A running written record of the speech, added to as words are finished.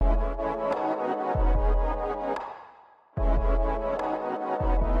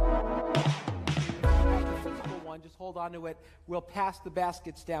just hold on to it. We'll pass the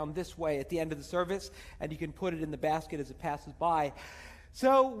baskets down this way at the end of the service, and you can put it in the basket as it passes by.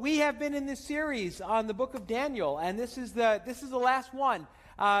 So we have been in this series on the book of Daniel, and this is the last one.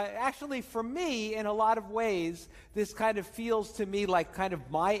 Actually, for me, in a lot of ways, this kind of feels to me like kind of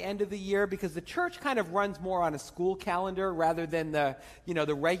my end of the year, because the church kind of runs more on a school calendar rather than the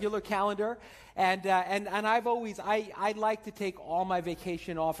regular calendar. And I've always, I like to take all my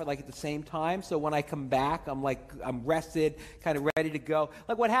vacation off at the same time. So when I come back, I'm rested, kind of ready to go.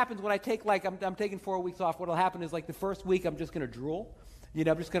 Like what happens when I take I'm taking 4 weeks off, what'll happen is the first week I'm just going to drool.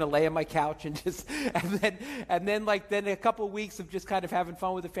 I'm just going to lay on my couch and then a couple of weeks of just kind of having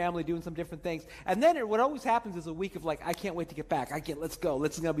fun with the family, doing some different things. And then what always happens is a week of I can't wait to get back. Let's go.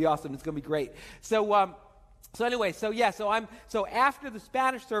 It's going to be awesome. It's going to be great. So after the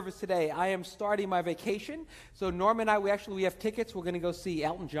Spanish service today, I am starting my vacation. So Norm and I, we have tickets. We're going to go see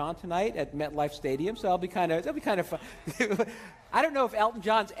Elton John tonight at MetLife Stadium. So that'll be kind of fun. I don't know if Elton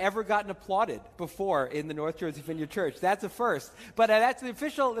John's ever gotten applauded before in the North Jersey Vineyard Church. That's a first. But that's the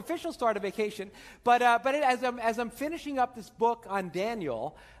official start of vacation. But as I'm finishing up this book on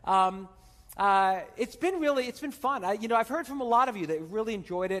Daniel, it's been fun. I've heard from a lot of you that really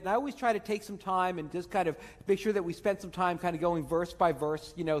enjoyed it, and I always try to take some time and just kind of make sure that we spend some time kind of going verse by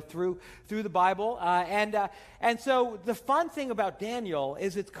verse, through the Bible. And so the fun thing about Daniel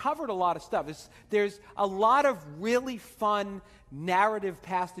is it's covered a lot of stuff. There's a lot of really fun narrative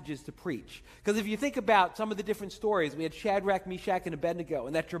passages to preach. Because if you think about some of the different stories, we had Shadrach, Meshach, and Abednego,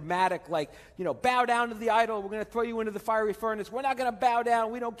 and that dramatic, bow down to the idol, we're going to throw you into the fiery furnace, we're not going to bow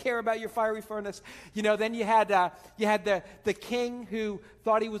down, we don't care about your fiery furnace. Then you had the king who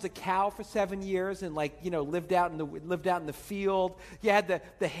thought he was a cow for 7 years and lived out in the field. You had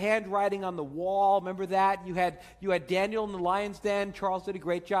the handwriting on the wall, remember that? You had Daniel in the lion's den. Charles did a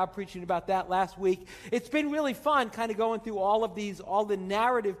great job preaching about that last week. It's been really fun kind of going through all the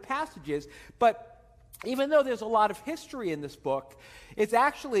narrative passages, but even though there's a lot of history in this book,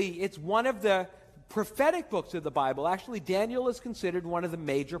 it's one of the prophetic books of the Bible. Actually, Daniel is considered one of the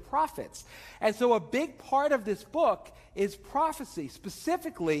major prophets. And so a big part of this book is prophecy,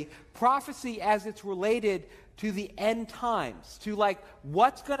 specifically prophecy as it's related to the end times, to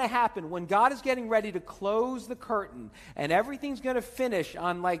what's going to happen when God is getting ready to close the curtain and everything's going to finish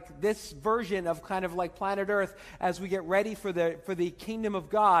on this version of kind of planet Earth as we get ready for the kingdom of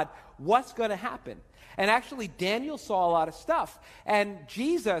God. What's going to happen? And actually, Daniel saw a lot of stuff. And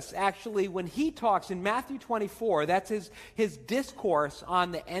Jesus, actually, when he talks in Matthew 24, that's his discourse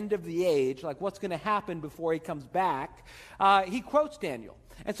on the end of the age, what's going to happen before he comes back, he quotes Daniel.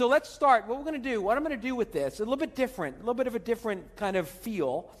 And so let's start. What I'm going to do with this, a little bit of a different kind of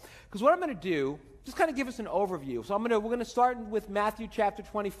feel, because what I'm going to do, just kind of give us an overview. So we're going to start with Matthew chapter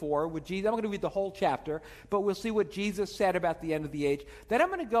 24 with Jesus. I'm going to read the whole chapter, but we'll see what Jesus said about the end of the age. Then I'm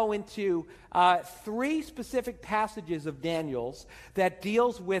going to go into 3 specific passages of Daniel's that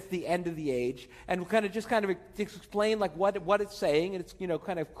deals with the end of the age, and we'll kind of explain what it's saying, and it's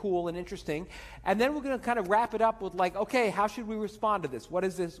kind of cool and interesting. And then we're going to kind of wrap it up with okay, how should we respond to this? What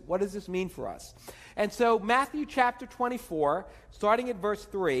does this mean for us? And so Matthew chapter 24, starting at verse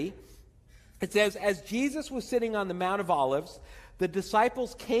 3. It says, as Jesus was sitting on the Mount of Olives, the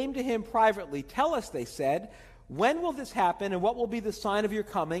disciples came to him privately. Tell us, they said, when will this happen, and what will be the sign of your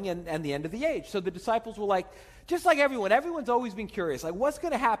coming and the end of the age? So the disciples were just like everyone's always been curious, what's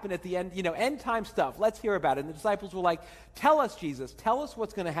going to happen at the end, end time stuff. Let's hear about it. And the disciples were tell us, Jesus, tell us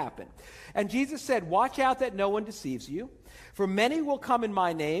what's going to happen. And Jesus said, watch out that no one deceives you. For many will come in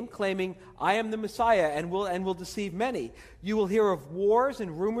my name, claiming, I am the Messiah, and will deceive many. You will hear of wars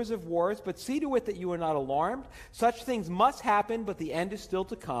and rumors of wars, but see to it that you are not alarmed. Such things must happen, but the end is still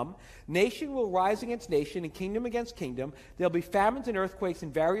to come. Nation will rise against nation, and kingdom against kingdom. There will be famines and earthquakes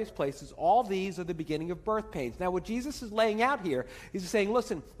in various places. All these are the beginning of birth pains. Now, what Jesus is laying out here is saying,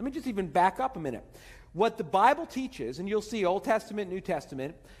 listen, let me just even back up a minute. What the Bible teaches, and you'll see Old Testament, New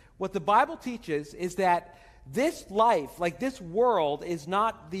Testament, what the Bible teaches is that this life, this world, is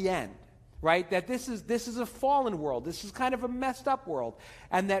not the end, right? That this is a fallen world. This is kind of a messed up world.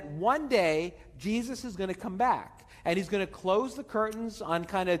 And that one day, Jesus is going to come back. And he's going to close the curtains on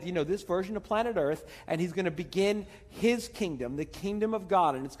kind of, this version of planet Earth, and he's going to begin his kingdom, the kingdom of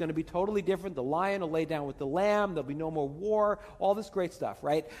God, and it's going to be totally different. The lion will lay down with the lamb. There'll be no more war, all this great stuff,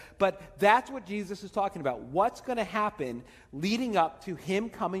 right? But that's what Jesus is talking about. What's going to happen leading up to him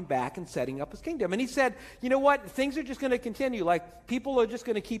coming back and setting up his kingdom? And he said, you know what? Things are just going to continue. People are just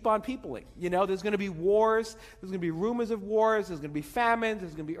going to keep on peopling. There's going to be wars. There's going to be rumors of wars. There's going to be famines.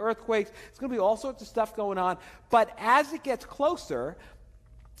 There's going to be earthquakes. There's going to be all sorts of stuff going on. But as it gets closer,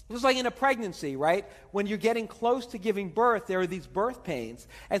 Just like in a pregnancy, right? When you're getting close to giving birth, there are these birth pains.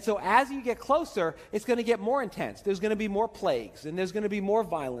 And so as you get closer, it's going to get more intense. There's going to be more plagues, and there's going to be more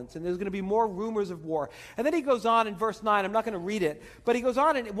violence, and there's going to be more rumors of war. And then he goes on in verse 9. I'm not going to read it, but he goes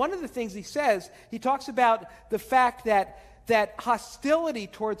on, and one of the things he says, he talks about the fact that hostility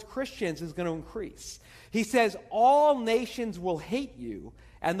towards Christians is going to increase. He says, all nations will hate you,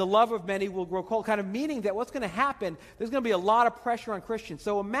 and the love of many will grow cold, kind of meaning that what's going to happen, there's going to be a lot of pressure on Christians.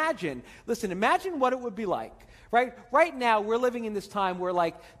 So imagine what it would be like, right? Right now, we're living in this time where,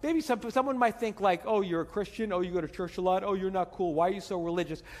 like, maybe someone might think, like, oh, you're a Christian, oh, you go to church a lot, oh, you're not cool, why are you so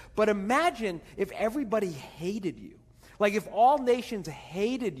religious? But imagine if everybody hated you. Like, if all nations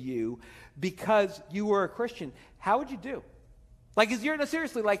hated you because you were a Christian, how would you do? Like, is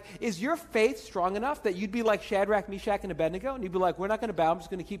your faith strong enough that you'd be like Shadrach, Meshach, and Abednego, and you'd be like, we're not going to bow, I'm just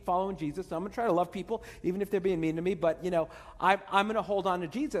going to keep following Jesus, and I'm going to try to love people, even if they're being mean to me, but, I'm going to hold on to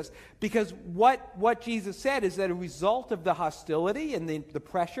Jesus. Because what Jesus said is that a result of the hostility and the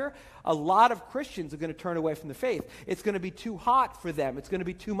pressure, a lot of Christians are going to turn away from the faith. It's going to be too hot for them. It's going to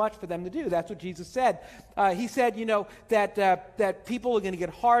be too much for them to do. That's what Jesus said. He said, that people are going to get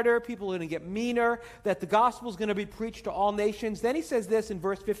harder, people are going to get meaner, that the gospel is going to be preached to all nations. Then he says this in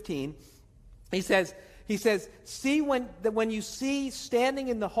verse 15. He says, see when you see standing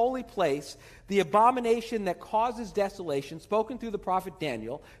in the holy place the abomination that causes desolation, spoken through the prophet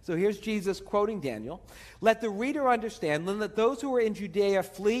Daniel. So here's Jesus quoting Daniel. Let the reader understand, and let those who are in Judea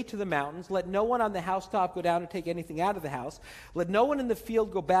flee to the mountains. Let no one on the housetop go down and take anything out of the house. Let no one in the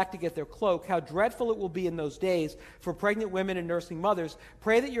field go back to get their cloak. How dreadful it will be in those days for pregnant women and nursing mothers.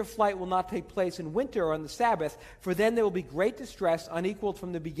 Pray that your flight will not take place in winter or on the Sabbath, for then there will be great distress unequaled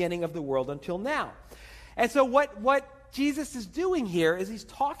from the beginning of the world until now. And so what Jesus is doing here is he's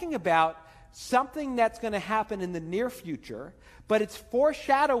talking about something that's going to happen in the near future, but it's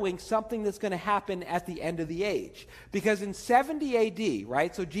foreshadowing something that's going to happen at the end of the age. Because in 70 AD,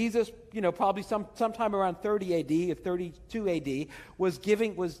 right, so Jesus, probably sometime around 30 AD or 32 AD,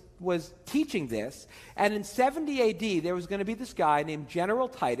 was teaching this. And in 70 AD, there was going to be this guy named General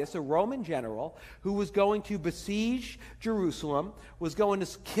Titus, a Roman general, who was going to besiege Jerusalem, was going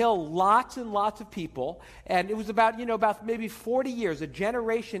to kill lots and lots of people. And it was about maybe 40 years, a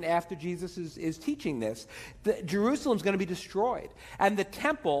generation after Jesus is teaching this, Jerusalem's going to be destroyed. And the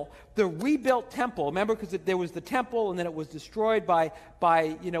temple, the rebuilt temple, remember, because there was the temple, and then it was destroyed by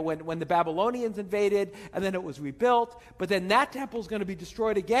when the Babylonians invaded, and then it was rebuilt. But then that temple is going to be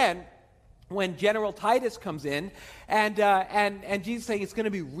destroyed again when General Titus comes in, and Jesus is saying it's going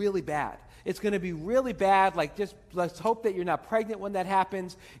to be really bad. It's going to be really bad. Like, just let's hope that you're not pregnant when that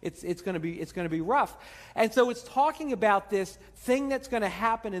happens. It's going to be rough. And so it's talking about this thing that's going to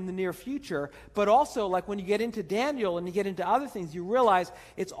happen in the near future, but also, like, when you get into Daniel and you get into other things, you realize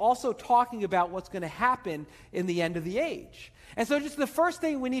it's also talking about what's going to happen in the end of the age. And so just the first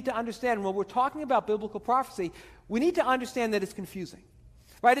thing we need to understand when we're talking about biblical prophecy, we need to understand that it's confusing.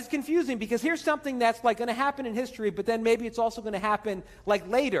 Right? It's confusing because here's something that's like going to happen in history, but then maybe it's also going to happen like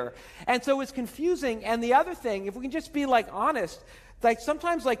later. And so it's confusing. And the other thing, if we can just be like honest, like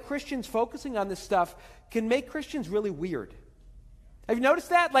sometimes like Christians focusing on this stuff can make Christians really weird. Have you noticed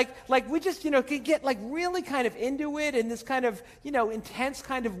that? Like we just, can get like really kind of into it in this kind of, intense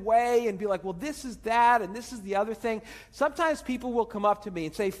kind of way and be like, well, this is that and this is the other thing. Sometimes people will come up to me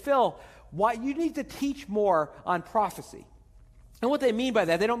and say, Phil, why you need to teach more on prophecy. And what they mean by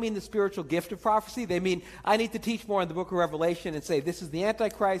that, they don't mean the spiritual gift of prophecy. They mean, I need to teach more in the book of Revelation and say, this is the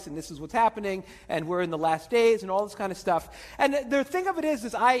Antichrist, and this is what's happening, and we're in the last days, and all this kind of stuff. And the thing of it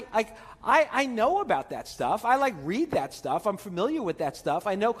is I know about that stuff. I read that stuff. I'm familiar with that stuff.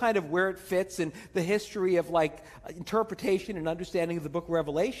 I know kind of where it fits in the history of interpretation and understanding of the book of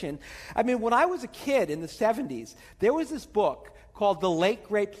Revelation. I mean, when I was a kid in the 70s, there was this book called The Late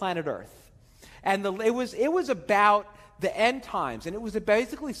Great Planet Earth. And it was about the end times, and it was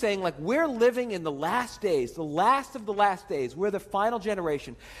basically saying, like, we're living in the last days, the last of the last days. We're the final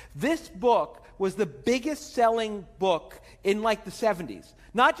generation. This book was the biggest selling book in the 70s.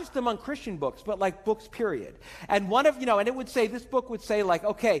 Not just among Christian books, but books, period. And and it would say, this book would say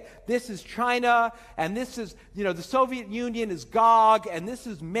okay, this is China, and this is, the Soviet Union is Gog, and this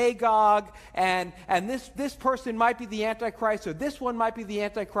is Magog, and this person might be the Antichrist, or this one might be the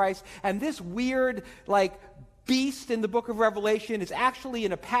Antichrist, and this weird, beast in the book of Revelation is actually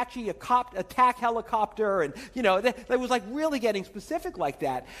an Apache attack helicopter, and that was like really getting specific like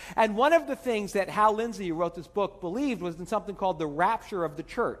that. And one of the things that Hal Lindsey, who wrote this book, believed was in something called the rapture of the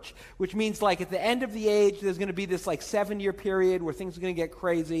church, which means like at the end of the age there's going to be this like 7-year period where things are going to get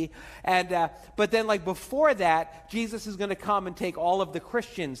crazy, and but then like before that Jesus is going to come and take all of the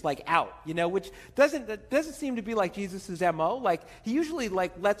Christians like out, which doesn't seem to be like Jesus's MO. Like he usually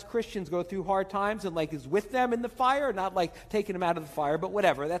like lets Christians go through hard times and like is with them in the fire, not like taking them out of the fire, but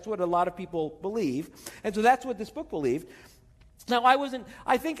whatever. That's what a lot of people believe. And so that's what this book believed. Now I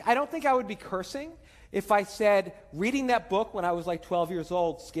don't think I would be cursing if I said reading that book when I was like 12 years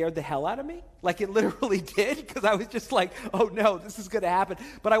old scared the hell out of me. Like it literally did, because I was just like, oh no, this is going to happen.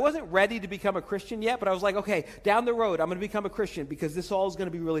 But I wasn't ready to become a Christian yet, but I was like, okay, down the road, I'm going to become a Christian because this all is going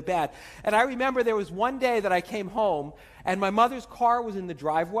to be really bad. And I remember there was one day that I came home and my mother's car was in the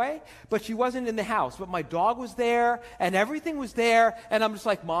driveway, but she wasn't in the house. But my dog was there and everything was there. And I'm just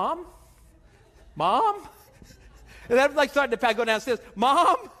like, Mom? And I'm like starting to go downstairs,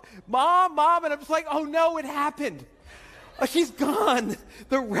 Mom. And I'm just like, oh no, it happened. Oh, she's gone.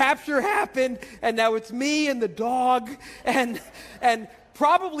 The rapture happened, and now it's me and the dog, and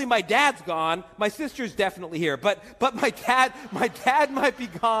probably my dad's gone. My sister's definitely here, but my dad might be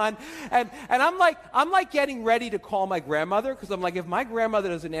gone, and I'm like getting ready to call my grandmother, because I'm like, if my grandmother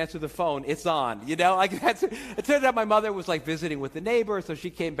doesn't answer the phone, it's on, Like it turned out my mother was like visiting with the neighbor, so she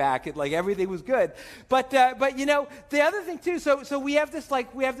came back and like everything was good. But the other thing too. So we have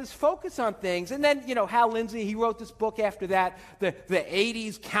this focus on things, and then Hal Lindsey, he wrote this book after that, the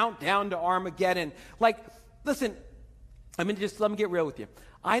 80s countdown to Armageddon. Like, listen. let me get real with you.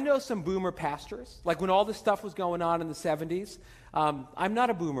 I know some boomer pastors, like when all this stuff was going on in the 70s. I'm not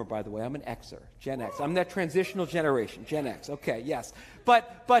a boomer, by the way. I'm an Xer, Gen X. I'm that transitional generation, Gen X. Okay, yes.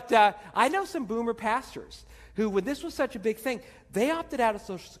 But I know some boomer pastors who, when this was such a big thing, they opted out of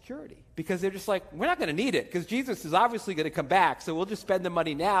Social Security because they're just like, we're not going to need it because Jesus is obviously going to come back, so we'll just spend the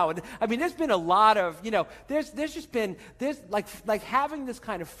money now. And I mean, there's been a lot of, there's like having this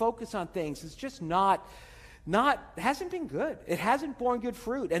kind of focus on things is just hasn't been good. It hasn't borne good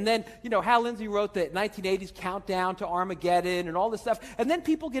fruit. And then, Hal Lindsey wrote the 1980s countdown to Armageddon and all this stuff. And then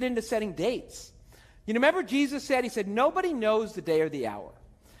people get into setting dates. Remember Jesus said, he said, nobody knows the day or the hour.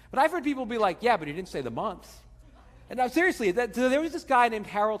 But I've heard people be like, yeah, but he didn't say the month. And now, seriously, there was this guy named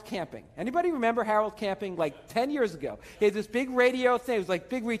Harold Camping. Anybody remember Harold Camping? Like 10 years ago. He had this big radio thing. It was like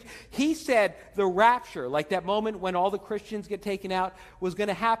big reach. He said the rapture, like that moment when all the Christians get taken out, was going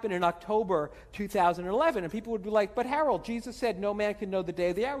to happen in October 2011. And people would be like, but Harold, Jesus said no man can know the day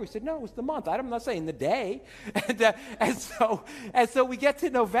or the hour. He said, no, it was the month. I'm not saying the day. And so we get to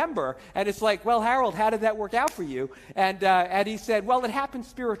November, and it's like, well, Harold, how did that work out for you? And he said, well, it happened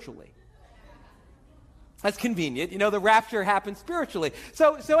spiritually. That's convenient. The rapture happens spiritually.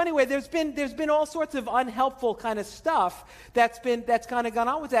 So anyway, there's been all sorts of unhelpful kind of stuff that's kind of gone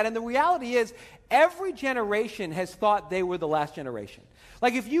on with that. And the reality is, every generation has thought they were the last generation.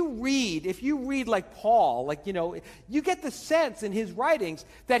 Like if you read like Paul, like, you get the sense in his writings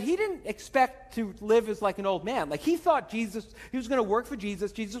that he didn't expect to live as like an old man. Like he thought he was going to work for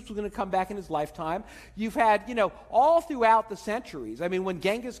Jesus. Jesus was going to come back in his lifetime. You've had, all throughout the centuries. I mean, when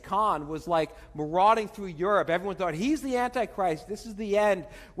Genghis Khan was like marauding through Europe, everyone thought he's the Antichrist. This is the end.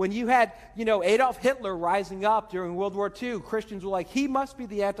 When you had, Adolf Hitler rising up during World War II, Christians were like, he must be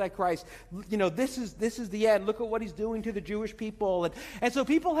the Antichrist. This is the end. Look at what he's doing to the Jewish people. And so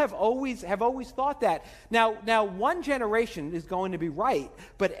people have always thought that. Now one generation is going to be right,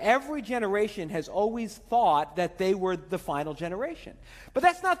 but every generation has always thought that they were the final generation. But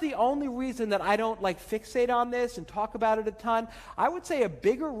that's not the only reason that I don't like fixate on this and talk about it a ton. I would say a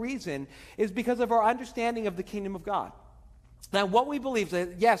bigger reason is because of our understanding of the kingdom of God. Now, what we believe is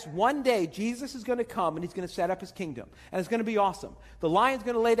that, yes, one day Jesus is going to come and he's going to set up his kingdom. And it's going to be awesome. The lion's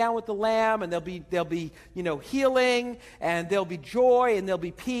going to lay down with the lamb, and there'll be healing, and there'll be joy, and there'll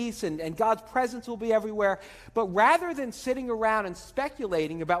be peace, and God's presence will be everywhere. But rather than sitting around and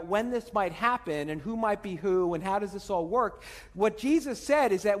speculating about when this might happen and who might be who and how does this all work, what Jesus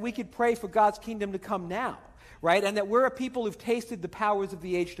said is that we could pray for God's kingdom to come now. Right? And that we're a people who've tasted the powers of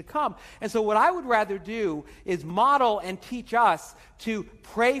the age to come. And so what I would rather do is model and teach us to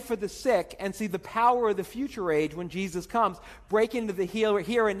pray for the sick and see the power of the future age when Jesus comes, break into the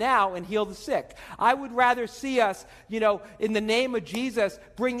here and now and heal the sick. I would rather see us, in the name of Jesus,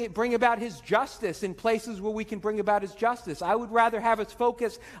 bring about his justice in places where we can bring about his justice. I would rather have us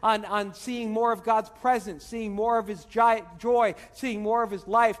focus on seeing more of God's presence, seeing more of his joy, seeing more of his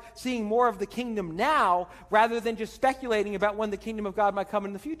life, seeing more of the kingdom now, rather rather than just speculating about when the kingdom of God might come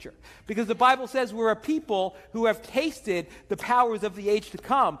in the future. Because the Bible says we're a people who have tasted the powers of the age to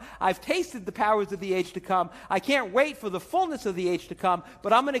come. I've tasted the powers of the age to come. I can't wait for the fullness of the age to come,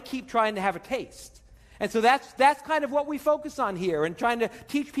 but I'm going to keep trying to have a taste. And so that's kind of what we focus on here, and trying to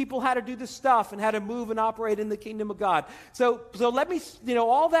teach people how to do this stuff and how to move and operate in the kingdom of God. So let me,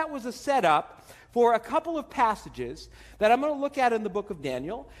 all that was a setup for a couple of passages that I'm going to look at in the book of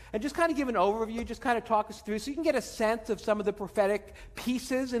Daniel and just kind of give an overview, just kind of talk us through so you can get a sense of some of the prophetic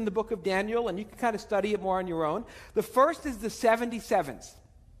pieces in the book of Daniel, and you can kind of study it more on your own. The first is the 77s.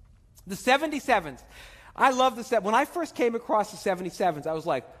 The 77s. I love the when I first came across the 77s, I was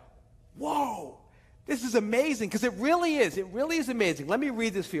like, whoa. This is amazing, because it really is. It really is amazing. Let me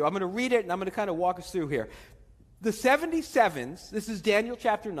read this for you. I'm going to read it, and I'm going to kind of walk us through here. The 77s, this is Daniel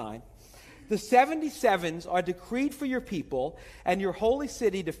chapter 9. The 77s are decreed for your people and your holy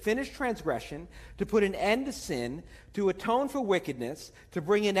city to finish transgression, to put an end to sin, to atone for wickedness, to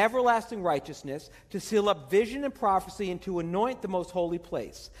bring in everlasting righteousness, to seal up vision and prophecy, and to anoint the most holy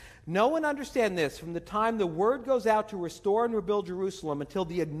place. Know and understand this: from the time the word goes out to restore and rebuild Jerusalem until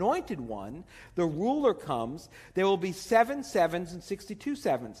the anointed one, the ruler, comes, there will be 7 sevens and 62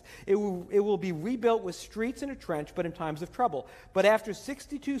 sevens. It will be rebuilt with streets and a trench, but in times of trouble. But after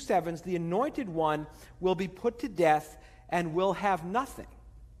 62 sevens, the anointed one will be put to death and will have nothing.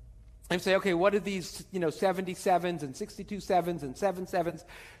 And say, okay, what are these, 77s and 62 sevens and 7 sevens?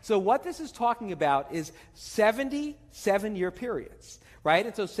 So what this is talking about is 70 7-year periods. Right?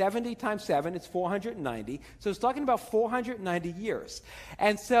 And so 70 times 7, it's 490. So it's talking about 490 years.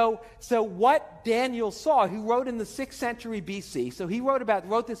 And so what Daniel saw, who wrote in the 6th century BC, so he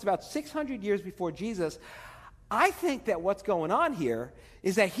wrote this about 600 years before Jesus. I think that what's going on here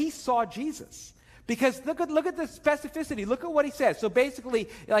is that he saw Jesus. Because look at the specificity. Look at what he says. So basically,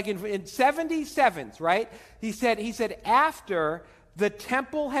 like in 77s, right? He said after the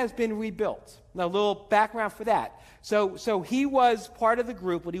temple has been rebuilt. Now, a little background for that. So he was part of the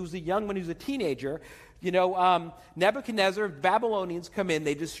group when he was when he was a teenager. Nebuchadnezzar, Babylonians come in,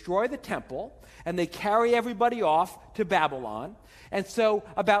 they destroy the temple, and they carry everybody off to Babylon. And so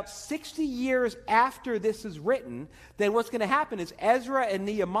about 60 years after this is written, then what's going to happen is Ezra and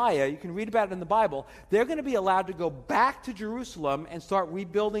Nehemiah, you can read about it in the Bible, they're going to be allowed to go back to Jerusalem and start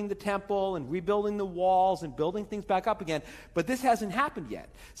rebuilding the temple and rebuilding the walls and building things back up again. But this hasn't happened yet.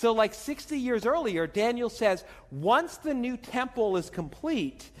 So like 60 years earlier, Daniel says, once the new temple is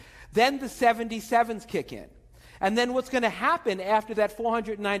complete, then the 77s kick in. And then what's going to happen after that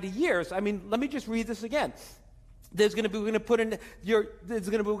 490 years, let me just read this again. We're going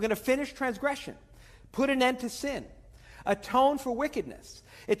to finish transgression, put an end to sin, atone for wickedness.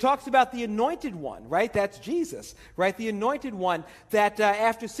 It talks about the anointed one, right? That's Jesus, right? The anointed one, that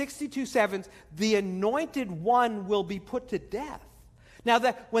after 62 sevens, the anointed one will be put to death. Now,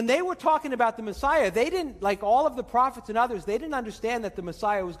 when they were talking about the Messiah, they didn't, like all of the prophets and others, they didn't understand that the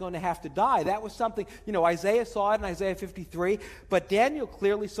Messiah was going to have to die. That was something, Isaiah saw it in Isaiah 53, but Daniel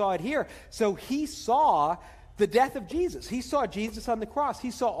clearly saw it here. So he saw the death of Jesus. He saw Jesus on the cross.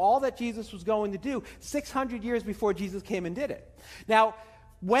 He saw all that Jesus was going to do 600 years before Jesus came and did it. Now,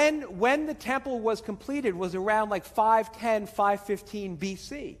 when the temple was completed was around like 510, 515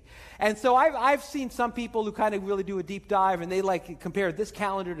 BC. And so I've seen some people who kind of really do a deep dive, and they like compare this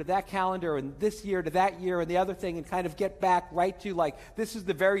calendar to that calendar and this year to that year and the other thing, and kind of get back right to like, this is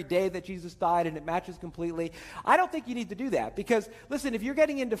the very day that Jesus died and it matches completely. I don't think you need to do that, because listen, if you're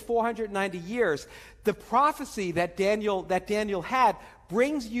getting into 490 years, the prophecy that Daniel had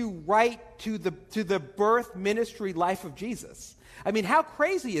brings you right to the birth, ministry, life of Jesus. How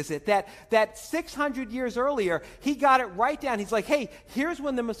crazy is it that 600 years earlier, he got it right down. He's like, hey, here's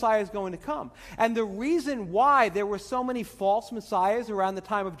when the Messiah is going to come. And the reason why there were so many false messiahs around the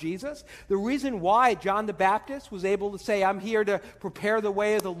time of Jesus, the reason why John the Baptist was able to say, I'm here to prepare the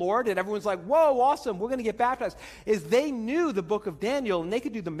way of the Lord, and everyone's like, whoa, awesome, we're going to get baptized, is they knew the book of Daniel, and they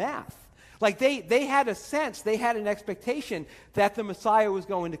could do the math. Like they had a sense, they had an expectation that the Messiah was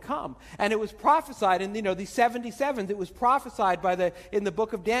going to come. And it was prophesied in, these 77s, it was prophesied in the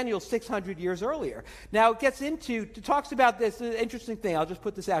book of Daniel 600 years earlier. Now it talks about this interesting thing. I'll just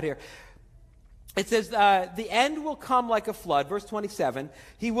put this out here. It says, the end will come like a flood, verse 27.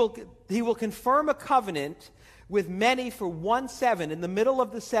 He will confirm a covenant with many for 1 7. In the middle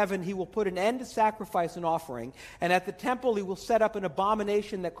of the 7, he will put an end to sacrifice and offering. And at the temple, he will set up an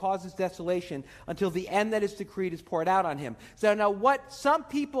abomination that causes desolation until the end that is decreed is poured out on him. So now what some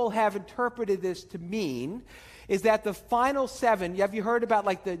people have interpreted this to mean is that the final 7, have you heard about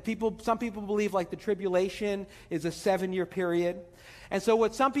like some people believe like the tribulation is a 7-year period. And so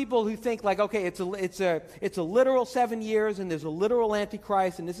what some people who think like, okay, it's a literal 7 years and there's a literal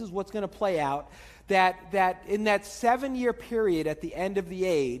Antichrist and this is what's going to play out, that in that 7-year period at the end of the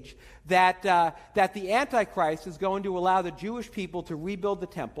age, that the Antichrist is going to allow the Jewish people to rebuild the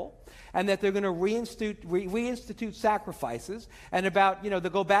temple, and that they're going to reinstitute sacrifices, and they'll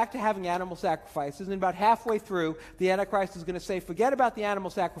go back to having animal sacrifices, and about halfway through, the Antichrist is going to say, forget about the animal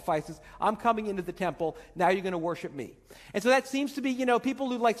sacrifices, I'm coming into the temple, now you're going to worship me. And so that seems to be, people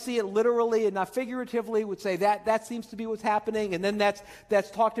who like see it literally and not figuratively would say that seems to be what's happening, and then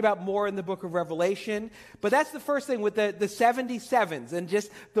that's talked about more in the book of Revelation. But that's the first thing with the 77s, and just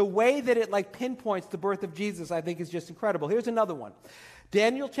the way that it like pinpoints the birth of Jesus, I think is just incredible. Here's another one.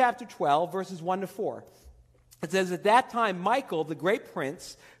 Daniel chapter 12, verses 1 to 4. It says, at that time, Michael, the great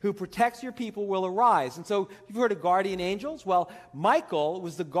prince, who protects your people, will arise. And so, you've heard of guardian angels? Well, Michael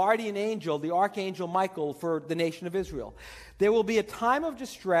was the guardian angel, the archangel Michael, for the nation of Israel. There will be a time of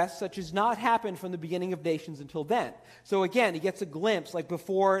distress such as not happened from the beginning of nations until then. So again, he gets a glimpse, like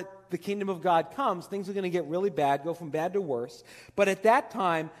before the kingdom of God comes, things are going to get really bad, go from bad to worse. But at that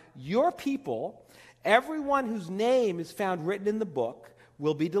time, your people, everyone whose name is found written in the book,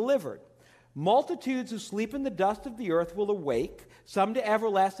 will be delivered. Multitudes who sleep in the dust of the earth will awake, some to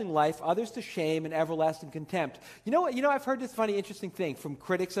everlasting life, others to shame and everlasting contempt. You know, I've heard this funny, interesting thing from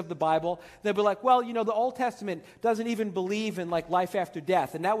critics of the Bible. They'll be like, well, the Old Testament doesn't even believe in like life after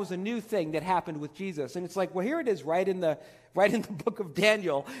death, and that was a new thing that happened with Jesus. And it's like, well, here it is right in the book of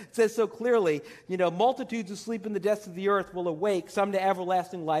Daniel. It says so clearly, multitudes who sleep in the dust of the earth will awake, some to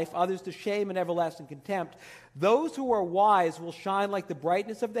everlasting life, others to shame and everlasting contempt. Those who are wise will shine like the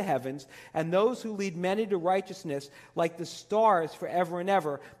brightness of the heavens, and those who lead many to righteousness like the stars forever and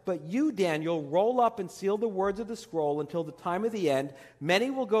ever. But you, Daniel, roll up and seal the words of the scroll until the time of the end. Many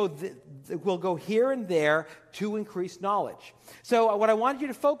will go here and there to increase knowledge. So what I want you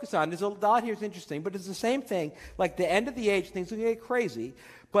to focus on, there's a lot here that's interesting, but it's the same thing. Like the end of the age, things are going to get crazy.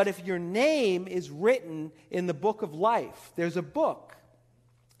 But if your name is written in the book of life, there's a book.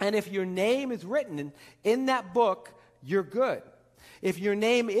 And if your name is written in that book, you're good. If your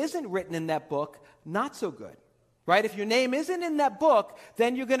name isn't written in that book, not so good. Right? If your name isn't in that book,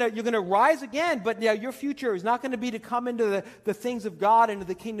 then you're gonna rise again, but your future is not going to be to come into the things of God, into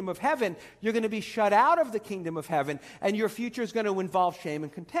the kingdom of heaven. You're going to be shut out of the kingdom of heaven, and your future is going to involve shame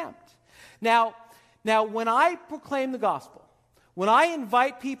and contempt. Now, when I proclaim the gospel, when I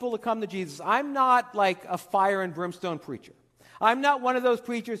invite people to come to Jesus, I'm not like a fire and brimstone preacher. I'm not one of those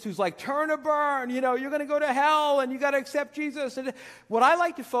preachers who's like, turn or burn, you're going to go to hell and you got to accept Jesus. And what I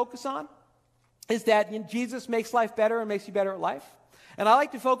like to focus on is that Jesus makes life better and makes you better at life. And I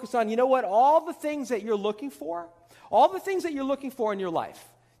like to focus on, all the things that you're looking for, in your life,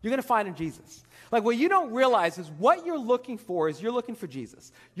 you're going to find in Jesus. Like what you don't realize is what you're looking for is you're looking for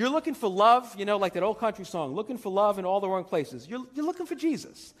Jesus. You're looking for love, like that old country song, looking for love in all the wrong places. You're looking for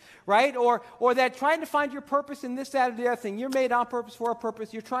Jesus, right? Or that trying to find your purpose in this, that, or the other thing. You're made on purpose for a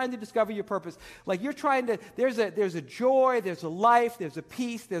purpose. You're trying to discover your purpose. Like you're trying to, there's a joy, there's a life, there's a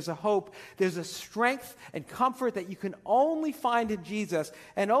peace, there's a hope, there's a strength and comfort that you can only find in Jesus.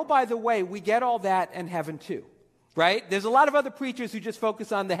 And oh, by the way, we get all that in heaven too. Right? There's a lot of other preachers who just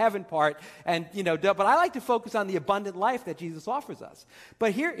focus on the heaven part, and but I like to focus on the abundant life that Jesus offers us.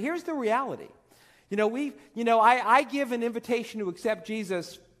 But here's the reality. I give an invitation to accept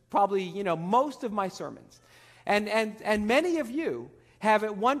Jesus probably, most of my sermons. And many of you have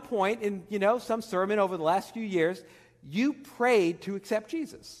at one point in, some sermon over the last few years, you prayed to accept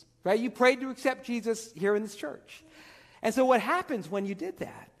Jesus. Right? You prayed to accept Jesus here in this church. And so what happens when you did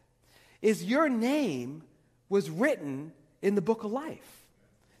that is your name was written in the book of life.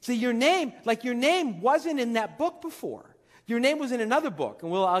 See, your name wasn't in that book before. Your name was in another book,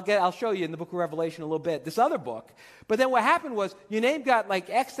 and I'll show you in the book of Revelation a little bit, this other book. But then what happened was your name got like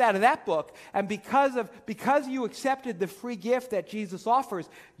X'd out of that book, and because you accepted the free gift that Jesus offers,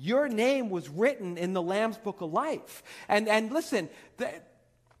 your name was written in the Lamb's book of life. And listen,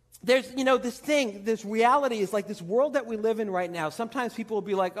 there's, this reality is like this world that we live in right now. Sometimes people will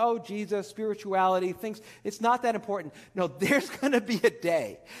be like, oh, Jesus, spirituality, things, it's not that important. No, there's going to be a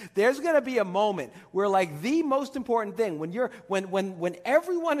day. There's going to be a moment where like the most important thing, when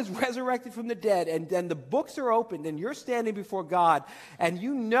everyone is resurrected from the dead and then the books are opened and you're standing before God and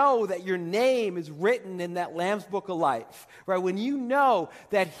you know that your name is written in that Lamb's book of life, right? When you know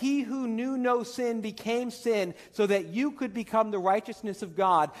that he who knew no sin became sin so that you could become the righteousness of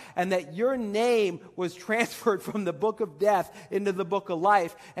God, and that your name was transferred from the book of death into the book of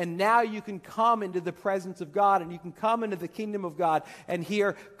life, and now you can come into the presence of God, and you can come into the kingdom of God, and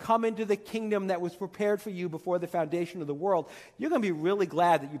here, come into the kingdom that was prepared for you before the foundation of the world, you're going to be really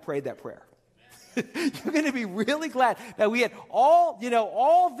glad that you prayed that prayer. You're going to be really glad that we had all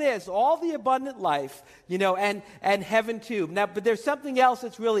this, all the abundant life, and heaven too. Now, but there's something else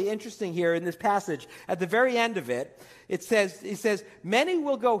that's really interesting here in this passage. At the very end of it, it says, many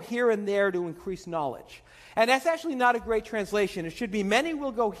will go here and there to increase knowledge. And that's actually not a great translation. It should be, many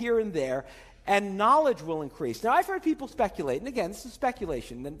will go here and there, and knowledge will increase. Now, I've heard people speculate, and again, this is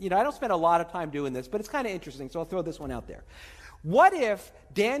speculation. And, I don't spend a lot of time doing this, but it's kind of interesting, so I'll throw this one out there. What if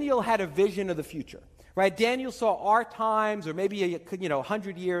Daniel had a vision of the future, right? Daniel saw our times, or maybe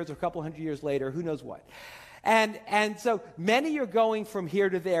 100 years or a couple hundred years later, who knows what. And so many are going from here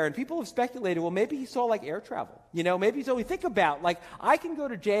to there, and people have speculated, well, maybe he saw like air travel. Maybe so we think about, like, I can go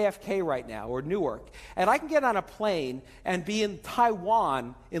to JFK right now, or Newark, and I can get on a plane and be in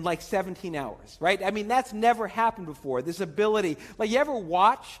Taiwan in like 17 hours, right? I mean, that's never happened before, this ability. Like, you ever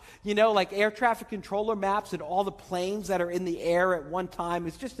watch, like air traffic controller maps and all the planes that are in the air at one time?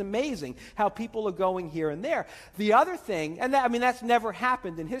 It's just amazing how people are going here and there. The other thing, and that's never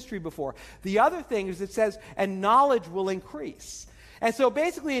happened in history before. The other thing is it says, and knowledge will increase. And so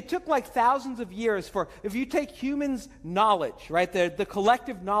basically it took like thousands of years for, if you take humans' knowledge, right, the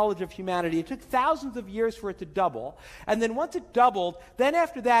collective knowledge of humanity, it took thousands of years for it to double. And then once it doubled, then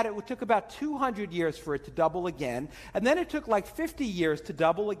after that it took about 200 years for it to double again. And then it took like 50 years to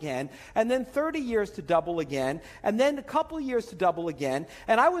double again. And then 30 years to double again. And then a couple years to double again.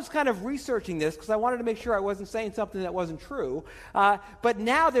 And I was kind of researching this because I wanted to make sure I wasn't saying something that wasn't true. But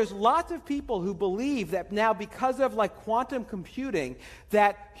now there's lots of people who believe that now, because of like quantum computing,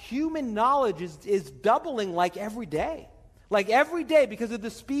 that human knowledge is doubling like every day. Like every day, because of the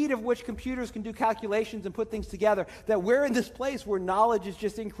speed of which computers can do calculations and put things together, that we're in this place where knowledge is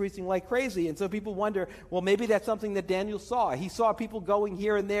just increasing like crazy. And so people wonder, well, maybe that's something that Daniel saw. He saw people going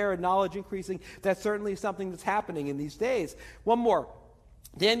here and there and knowledge increasing. That's certainly something that's happening in these days. One more.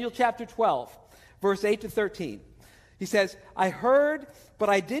 Daniel chapter 12, verse 8 to 13. He says, I heard, but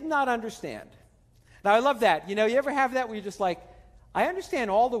I did not understand. Now, I love that. You ever have that where you're just like, I understand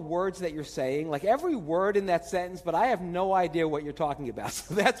all the words that you're saying, like every word in that sentence, but I have no idea what you're talking about.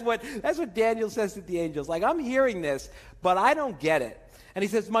 So that's what Daniel says to the angels. Like, I'm hearing this, but I don't get it. And he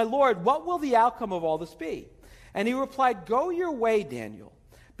says, my Lord, what will the outcome of all this be? And he replied, go your way, Daniel,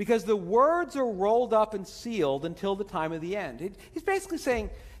 because the words are rolled up and sealed until the time of the end. He's basically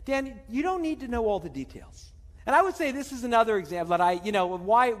saying, Daniel, you don't need to know all the details. And I would say this is another example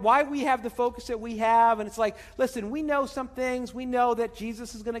that why we have the focus that we have. And it's like, listen, we know some things. We know that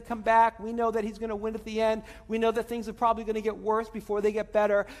Jesus is going to come back. We know that he's going to win at the end. We know that things are probably going to get worse before they get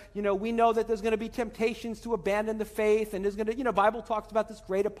better. We know that there's going to be temptations to abandon the faith. And there's going to, Bible talks about this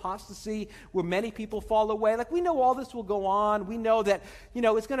great apostasy where many people fall away. Like, we know all this will go on. We know that,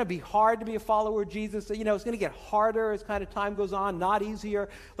 it's going to be hard to be a follower of Jesus. So, it's going to get harder as kind of time goes on, not easier.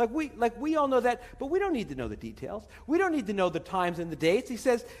 Like we all know that, but we don't need to know the details. We don't need to know the times and the dates. He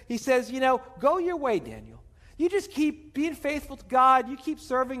says, go your way, Daniel. You just keep being faithful to God. You keep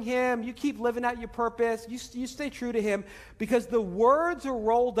serving him. You keep living out your purpose. You stay true to him, because the words are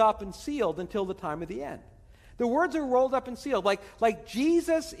rolled up and sealed until the time of the end. The words are rolled up and sealed. Like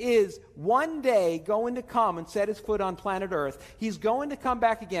Jesus is one day going to come and set his foot on planet Earth. He's going to come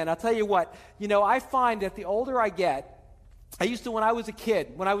back again. I'll tell you what, I find that the older I get, I used to, when I was a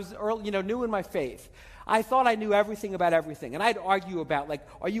kid, when I was early, new in my faith, I thought I knew everything about everything. And I'd argue about, like,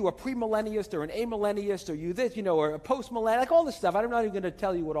 are you a premillennialist or an amillennialist, or you this, or a postmillennialist, like all this stuff. I'm not even going to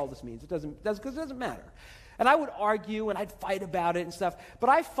tell you what all this means. Because it doesn't matter. And I would argue and I'd fight about it and stuff. But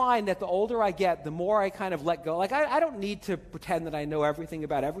I find that the older I get, the more I kind of let go. Like, I don't need to pretend that I know everything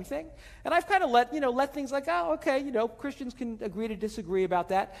about everything. And I've kind of let things like, oh, okay, Christians can agree to disagree about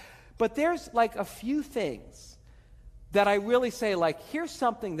that. But there's like a few things that I really say, like, here's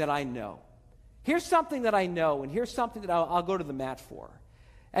something that I know. Here's something that I know, and here's something that I'll go to the mat for.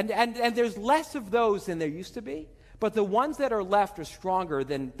 And there's less of those than there used to be, but the ones that are left are stronger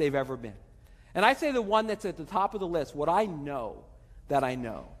than they've ever been. And I say the one that's at the top of the list, what I know that I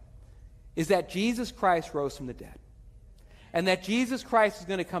know, is that Jesus Christ rose from the dead. And that Jesus Christ is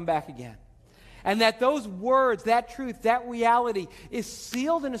going to come back again. And that those words, that truth, that reality is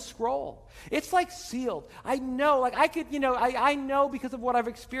sealed in a scroll. It's like sealed. I know, like I could, I know because of what I've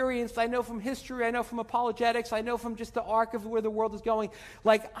experienced. I know from history. I know from apologetics. I know from just the arc of where the world is going.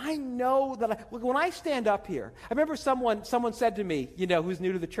 Like, I know that when I stand up here, I remember someone said to me, who's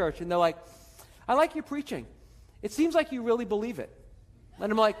new to the church, and they're like, I like your preaching. It seems like you really believe it.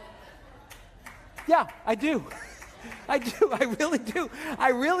 And I'm like, yeah, I do. I do. I really do. I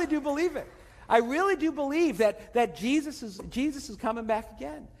really do believe it. I really do believe that Jesus is coming back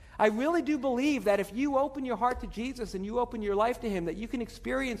again. I really do believe that if you open your heart to Jesus and you open your life to him, that you can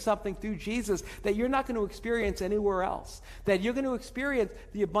experience something through Jesus that you're not going to experience anywhere else. That you're going to experience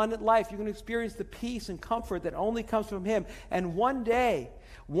the abundant life. You're going to experience the peace and comfort that only comes from him. And one day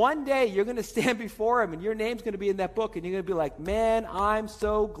you're going to stand before him and your name's going to be in that book and you're going to be like, man, I'm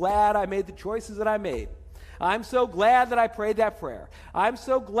so glad I made the choices that I made. I'm so glad that I prayed that prayer. I'm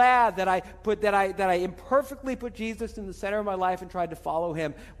so glad that I imperfectly put Jesus in the center of my life and tried to follow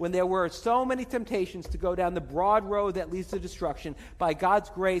him when there were so many temptations to go down the broad road that leads to destruction. By God's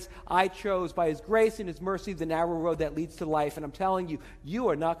grace, I chose, by his grace and his mercy, the narrow road that leads to life. And I'm telling you, you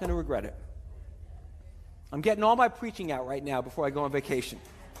are not going to regret it. I'm getting all my preaching out right now before I go on vacation.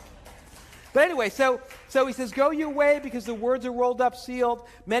 But anyway, so he says, go your way because the words are rolled up, sealed.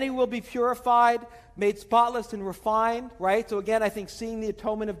 Many will be purified, made spotless and refined, right? So again, I think seeing the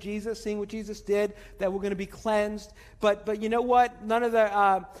atonement of Jesus, seeing what Jesus did, that we're going to be cleansed. But you know what?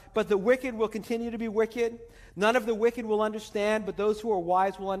 But the wicked will continue to be wicked. None of the wicked will understand, but those who are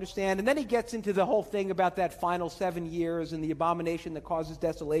wise will understand. And then he gets into the whole thing about that final 7 years and the abomination that causes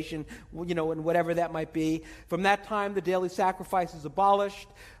desolation, you know, and whatever that might be. From that time, the daily sacrifice is abolished.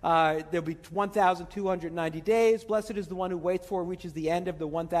 There'll be 1,290 days. Blessed is the one who waits for reaches the end of the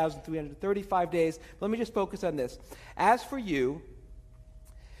 1,335 days. Let me just focus on this. As for you,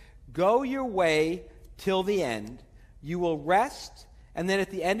 go your way till the end. You will rest, and then at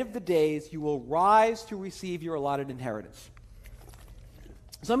the end of the days, you will rise to receive your allotted inheritance.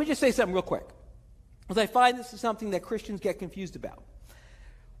 So let me just say something real quick, because I find this is something that Christians get confused about.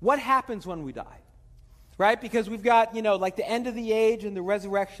 What happens when we die? Right? Because we've got, you know, like the end of the age and the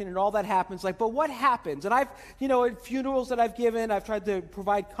resurrection and all that happens. Like, but what happens? And I've, you know, at funerals that I've given, I've tried to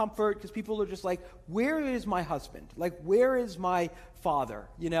provide comfort because people are just like, where is my husband? Like, where is my father?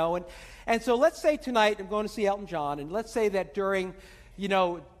 You know, and so let's say tonight I'm going to see Elton John, and let's say that during, you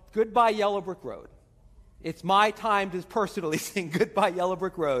know, Goodbye Yellow Brick Road, it's my time to personally sing Goodbye Yellow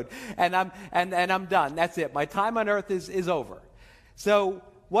Brick Road, and I'm done. That's it. My time on earth is over. So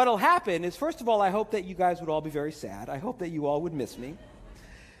what'll happen is, first of all, I hope that you guys would all be very sad. I hope that you all would miss me.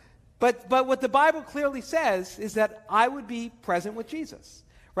 But what the Bible clearly says is that I would be present with Jesus,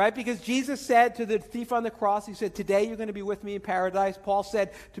 right? Because Jesus said to the thief on the cross, he said, today you're going to be with me in paradise. Paul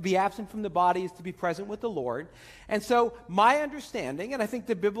said to be absent from the body is to be present with the Lord. And so my understanding, and I think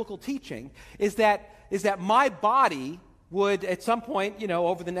the biblical teaching, is that my body would at some point, you know,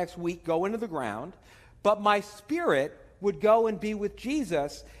 over the next week go into the ground, but my spirit would go and be with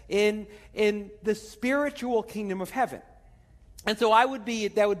Jesus in the spiritual kingdom of heaven. And so that would be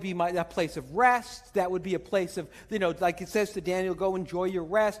a place of rest. That would be a place of, you know, like it says to Daniel, go enjoy your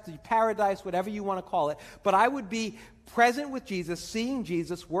rest, your paradise, whatever you want to call it. But I would be present with Jesus, seeing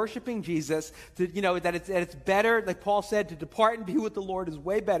Jesus, worshiping Jesus, you know, that it's better, like Paul said, to depart and be with the Lord is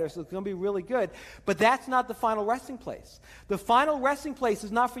way better, so it's going to be really good. But that's not the final resting place. The final resting place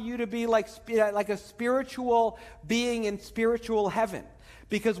is not for you to be like a spiritual being in spiritual heaven.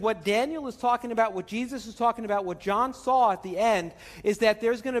 Because what Daniel is talking about, what Jesus is talking about, what John saw at the end, is that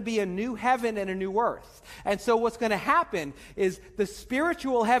there's going to be a new heaven and a new earth. And so what's going to happen is the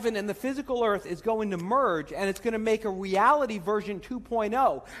spiritual heaven and the physical earth is going to merge, and it's going to make a reality version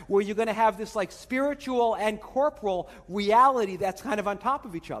 2.0, where you're going to have this like spiritual and corporal reality that's kind of on top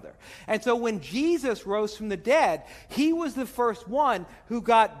of each other. And so when Jesus rose from the dead, he was the first one who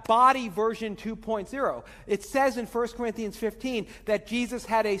got body version 2.0. It says in 1 Corinthians 15 that Jesus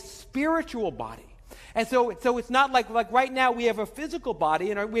had a spiritual body. And so it's not like right now we have a physical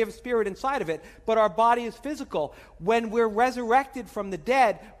body and we have a spirit inside of it, but our body is physical. When we're resurrected from the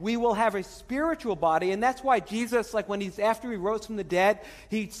dead, we will have a spiritual body, and that's why Jesus, like after he rose from the dead,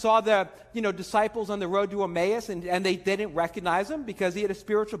 he saw the, you know, disciples on the road to Emmaus, and they didn't recognize him because he had a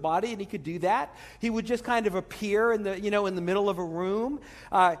spiritual body and he could do that. He would just kind of appear in the middle of a room,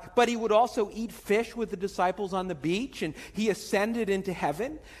 but he would also eat fish with the disciples on the beach, and he ascended into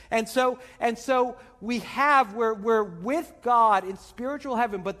heaven. And so we're with God in spiritual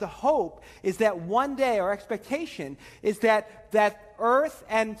heaven, but the hope is that one day, our expectation is that earth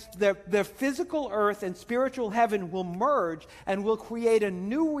and the physical earth and spiritual heaven will merge and will create a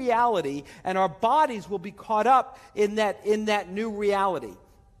new reality, and our bodies will be caught up in that new reality.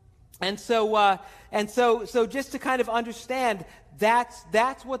 And so just to kind of understand,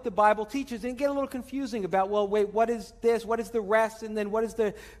 that's what the Bible teaches. And get a little confusing about, well, wait, what is this? What is the rest? And then what is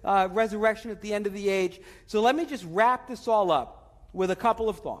the resurrection at the end of the age? So let me just wrap this all up with a couple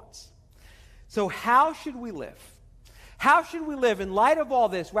of thoughts. So how should we live? How should we live in light of all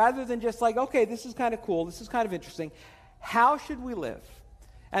this, rather than just like, okay, this is kind of cool, this is kind of interesting. How should we live?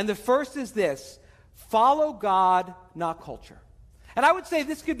 And the first is this: follow God, not culture. And I would say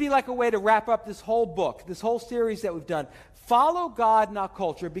this could be like a way to wrap up this whole book, this whole series that we've done. Follow God, not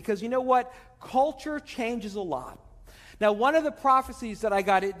culture, because you know what? Culture changes a lot. Now, one of the prophecies that I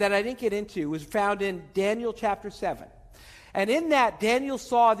didn't get into was found in Daniel chapter 7. And in that, Daniel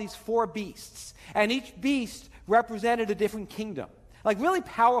saw these 4 beasts, and each beast represented a different kingdom. Like really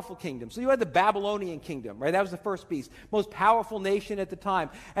powerful kingdoms. So you had the Babylonian kingdom, right? That was the first beast. Most powerful nation at the time.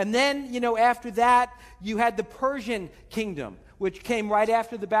 And then, after that, you had the Persian kingdom, which came right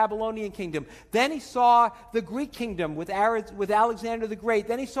after the Babylonian kingdom. Then he saw the Greek kingdom with Alexander the Great.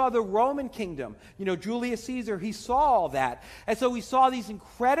 Then he saw the Roman kingdom. Julius Caesar, he saw all that. And so he saw these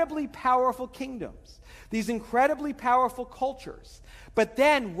incredibly powerful kingdoms, these incredibly powerful cultures. But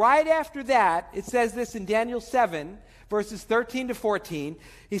then, right after that, it says this in Daniel 7, verses 13 to 14,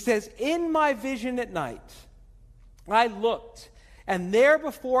 he says, "In my vision at night, I looked, and there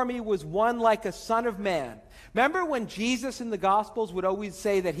before me was one like a son of man." Remember when Jesus in the Gospels would always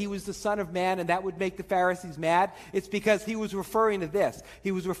say that he was the Son of Man, and that would make the Pharisees mad? It's because he was referring to this.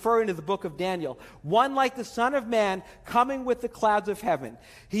 He was referring to the book of Daniel. One like the Son of Man coming with the clouds of heaven.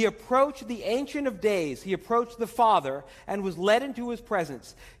 He approached the Ancient of Days. He approached the Father and was led into his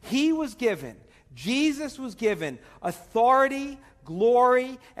presence. Jesus was given authority,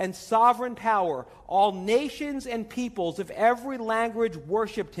 glory, and sovereign power. All nations and peoples of every language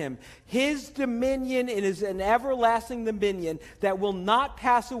worshipped him. His dominion is an everlasting dominion that will not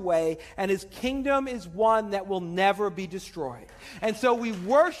pass away, and his kingdom is one that will never be destroyed. And so we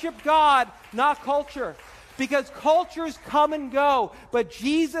worship God, not culture. Because cultures come and go, but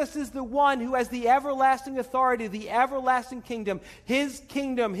Jesus is the one who has the everlasting authority, the everlasting kingdom.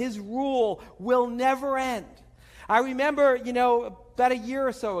 His rule will never end. I remember, about a year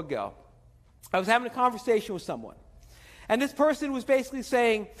or so ago, I was having a conversation with someone. And this person was basically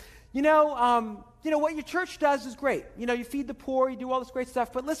saying, what your church does is great. You feed the poor, you do all this great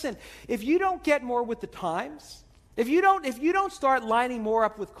stuff. But listen, if you don't get more with the times, if you don't start lining more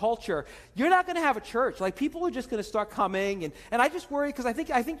up with culture, you're not going to have a church. Like, people are just going to start coming, and I just worry because I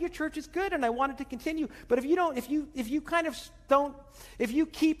think your church is good and I want it to continue. But if you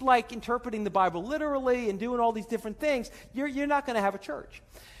keep like interpreting the Bible literally and doing all these different things, you're not going to have a church.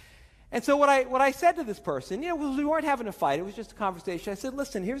 And so what I said to this person, we weren't having a fight. It was just a conversation. I said,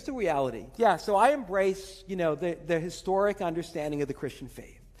 listen, here's the reality. Yeah, so I embrace, the historic understanding of the Christian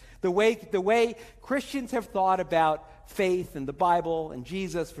faith. The way Christians have thought about faith and the Bible and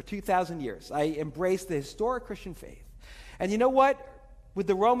Jesus for 2,000 years. I embrace the historic Christian faith. And you know what? With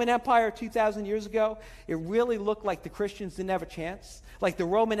the Roman Empire 2,000 years ago, it really looked like the Christians didn't have a chance. Like the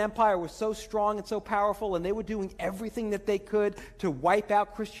Roman Empire was so strong and so powerful, and they were doing everything that they could to wipe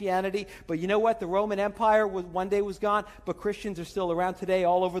out Christianity. But you know what? The Roman Empire one day was gone, but Christians are still around today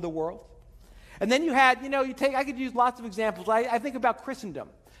all over the world. And then you had, I could use lots of examples. I think about Christendom.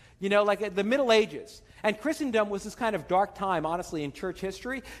 Like the Middle Ages. And Christendom was this kind of dark time, honestly, in church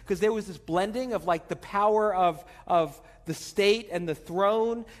history, because there was this blending of like the power of the state and the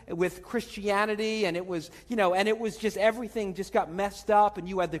throne with Christianity, and it was just everything just got messed up, and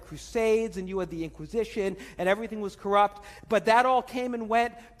you had the Crusades, and you had the Inquisition, and everything was corrupt. But that all came and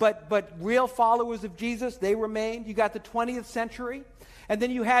went, but real followers of Jesus, they remained. You got the 20th century, and then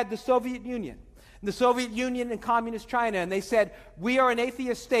you had the Soviet Union. The Soviet Union and Communist China, and they said, we are an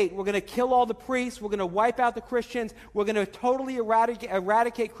atheist state. We're going to kill all the priests. We're going to wipe out the Christians. We're going to totally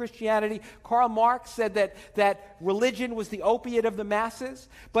eradicate Christianity. Karl Marx said that religion was the opiate of the masses.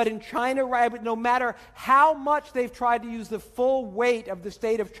 But in China, no matter how much they've tried to use the full weight of the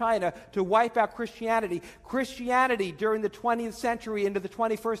state of China to wipe out Christianity, Christianity during the 20th century into the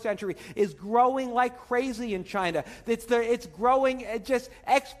 21st century is growing like crazy in China. It's growing just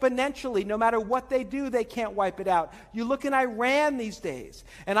exponentially. No matter what they do, they can't wipe it out. You look in Iran these days,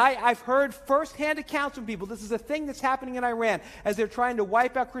 and I've heard firsthand accounts from people. This is a thing that's happening in Iran as they're trying to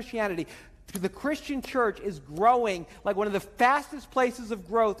wipe out Christianity. The Christian church is growing like one of the fastest places of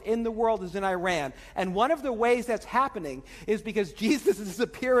growth in the world is in Iran. And one of the ways that's happening is because Jesus is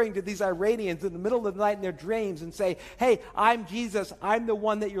appearing to these Iranians in the middle of the night in their dreams and say, hey, I'm Jesus. I'm the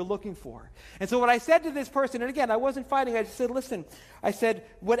one that you're looking for. And so what I said to this person, and again, I wasn't fighting. I just said, listen, I said,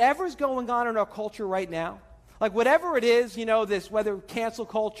 whatever's going on in our culture right now, like whatever it is, whether cancel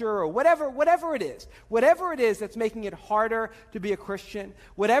culture or whatever it is that's making it harder to be a Christian,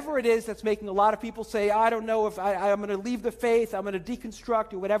 whatever it is that's making a lot of people say, I don't know if I'm going to leave the faith, I'm going to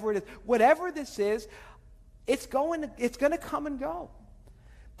deconstruct, or whatever it is, whatever this is, it's going to come and go.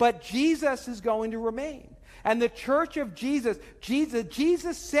 but Jesus is going to remain. And the church of Jesus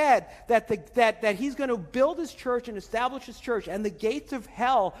said that he's going to build his church and establish his church, and the gates of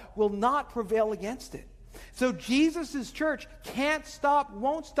hell will not prevail against it. So Jesus' church can't stop,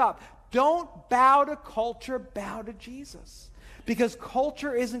 won't stop. Don't bow to culture, bow to Jesus. Because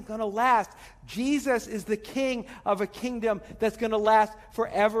culture isn't going to last. Jesus is the king of a kingdom that's going to last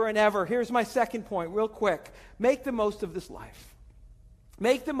forever and ever. Here's my second point, real quick. Make the most of this life.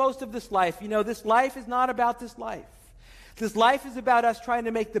 Make the most of this life. You know, this life is not about this life. This life is about us trying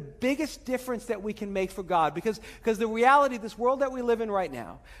to make the biggest difference that we can make for God. Because the reality, this world that we live in right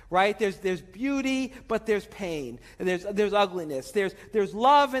now, right? There's beauty, but there's pain. And there's ugliness. There's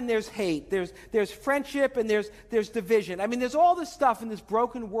love and there's hate. There's friendship and there's division. I mean, there's all this stuff in this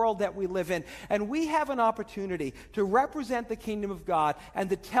broken world that we live in. And we have an opportunity to represent the kingdom of God and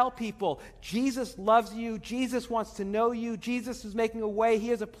to tell people, Jesus loves you. Jesus wants to know you. Jesus is making a way. He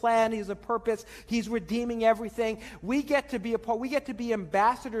has a plan. He has a purpose. He's redeeming everything. We get to be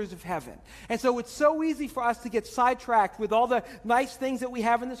ambassadors of heaven. And so it's so easy for us to get sidetracked with all the nice things that we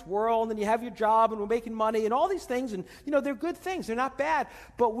have in this world, and you have your job and we're making money and all these things, and you know, they're good things, they're not bad,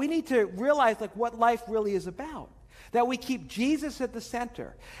 but we need to realize like what life really is about. That we keep Jesus at the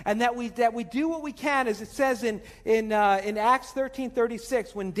center, and that we do what we can, as it says in Acts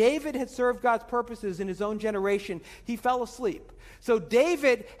 13:36, when David had served God's purposes in his own generation, he fell asleep. So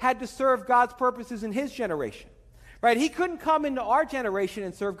David had to serve God's purposes in his generation. Right? He couldn't come into our generation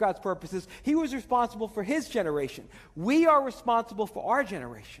and serve God's purposes. He was responsible for his generation. We are responsible for our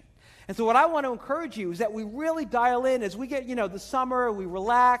generation. And so what I want to encourage you is that we really dial in as we get, you know, the summer, we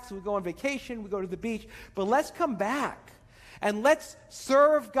relax, we go on vacation, we go to the beach, but let's come back and let's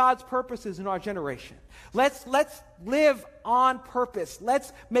serve God's purposes in our generation. Let's live on purpose.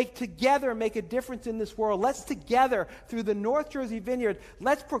 Let's make a difference in this world. Let's together, through the North Jersey Vineyard,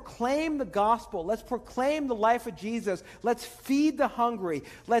 let's proclaim the gospel. Let's proclaim the life of Jesus. Let's feed the hungry.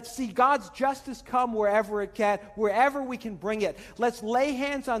 Let's see God's justice come wherever it can, wherever we can bring it. Let's lay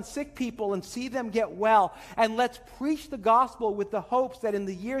hands on sick people and see them get well. And let's preach the gospel with the hopes that in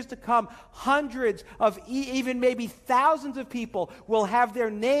the years to come, hundreds of, even maybe thousands of people will have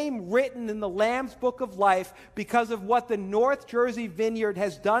their name written in the Lamb's Book of Life because of what the North Jersey Vineyard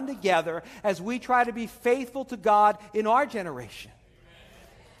has done together as we try to be faithful to God in our generation.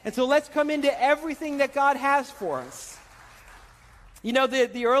 And so let's come into everything that God has for us. You know,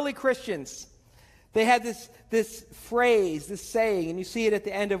 the early Christians, they had this phrase, this saying, and you see it at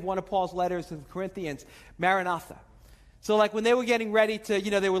the end of one of Paul's letters to the Corinthians, Maranatha. So like when they were getting ready to,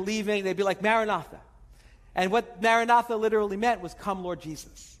 you know, they were leaving, they'd be like, Maranatha. And what Maranatha literally meant was, come Lord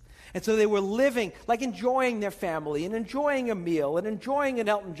Jesus. And so they were living, like enjoying their family and enjoying a meal and enjoying an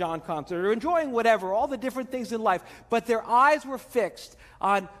Elton John concert or enjoying whatever, all the different things in life. But their eyes were fixed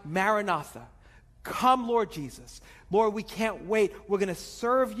on Maranatha. Come, Lord Jesus. Lord, we can't wait. We're going to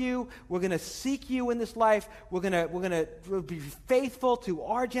serve you. We're going to seek you in this life. We're going to be faithful to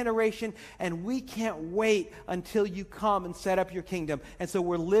our generation, and we can't wait until you come and set up your kingdom. And so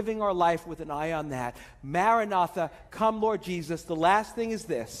we're living our life with an eye on that. Maranatha, come, Lord Jesus. The last thing is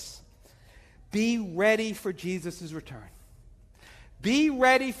this. Be ready for Jesus' return. Be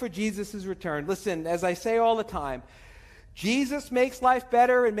ready for Jesus' return. Listen, as I say all the time, Jesus makes life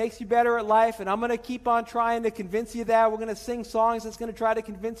better and makes you better at life, and I'm going to keep on trying to convince you that. We're going to sing songs that's going to try to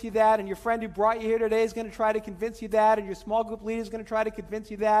convince you that, and your friend who brought you here today is going to try to convince you that, and your small group leader is going to try to convince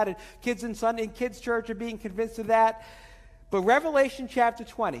you that, and kids in Sunday and kids church are being convinced of that. But Revelation chapter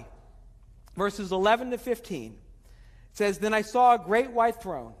 20, verses 11 to 15, says, Then I saw a great white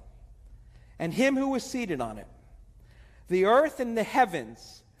throne, and him who was seated on it. The earth and the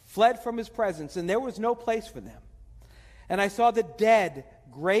heavens fled from his presence, and there was no place for them. And I saw the dead,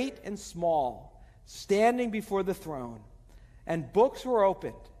 great and small, standing before the throne, and books were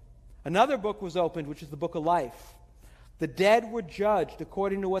opened. Another book was opened, which is the book of life. The dead were judged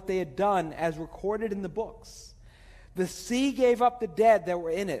according to what they had done, as recorded in the books. The sea gave up the dead that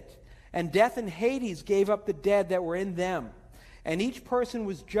were in it, and death and Hades gave up the dead that were in them. And each person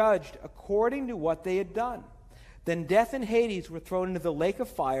was judged according to what they had done. Then death and Hades were thrown into the lake of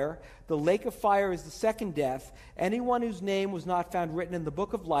fire. The lake of fire is the second death. Anyone whose name was not found written in the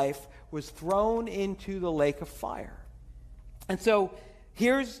book of life was thrown into the lake of fire. And so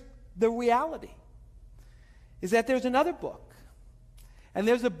here's the reality, is that there's another book. And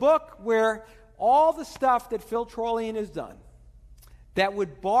there's a book where all the stuff that Phil Trollian has done that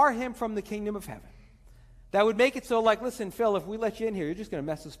would bar him from the kingdom of heaven, that would make it so like, listen, Phil, if we let you in here, you're just going to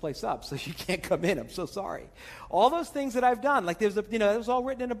mess this place up, so you can't come in. I'm so sorry. All those things that I've done, like it was all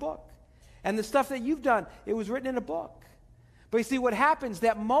written in a book. And the stuff that you've done, it was written in a book. But you see what happens,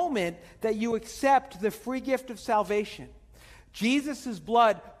 that moment that you accept the free gift of salvation, Jesus'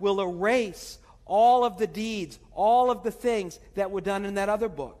 blood will erase all of the deeds, all of the things that were done in that other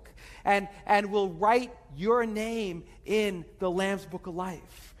book, and will write your name in the Lamb's Book of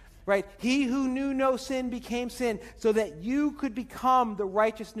Life. Right? He who knew no sin became sin so that you could become the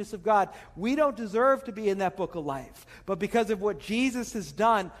righteousness of God. We don't deserve to be in that book of life, but because of what Jesus has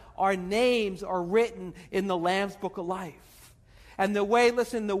done, our names are written in the Lamb's Book of Life. And the way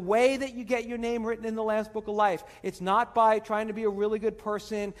that you get your name written in the Lamb's Book of Life, it's not by trying to be a really good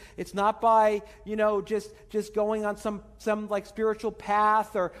person. It's not by, just going on some like spiritual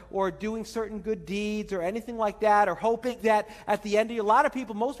path or doing certain good deeds or anything like that, or hoping that at the end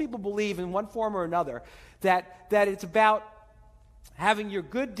of most people believe in one form or another that it's about having your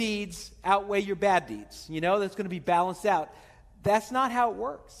good deeds outweigh your bad deeds. That's going to be balanced out. That's not how it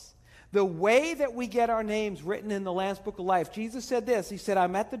works. The way that we get our names written in the Lamb's Book of Life, Jesus said this. He said,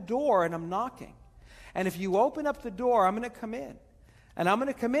 I'm at the door and I'm knocking. And if you open up the door, I'm going to come in. And I'm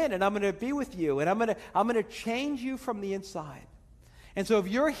going to come in and I'm going to be with you. And I'm going to change you from the inside. And so if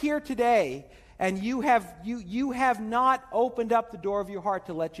you're here today and you have not opened up the door of your heart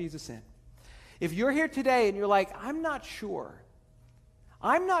to let Jesus in. If you're here today and you're like, I'm not sure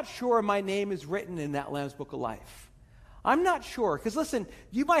my name is written in that Lamb's Book of Life. I'm not sure, because listen,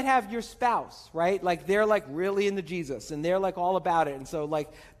 you might have your spouse, right? Like they're like really into Jesus, and they're like all about it, and so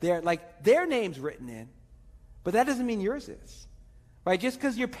their name's written in, but that doesn't mean yours is, right? Just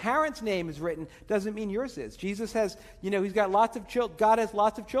because your parents' name is written doesn't mean yours is. Jesus has, he's got lots of children. God has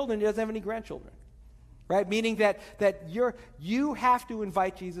lots of children. He doesn't have any grandchildren, right? Meaning that you have to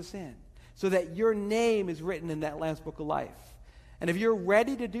invite Jesus in so that your name is written in that Lamb's Book of Life. And if you're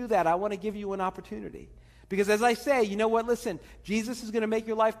ready to do that, I want to give you an opportunity. Because as I say, you know what? Listen, Jesus is going to make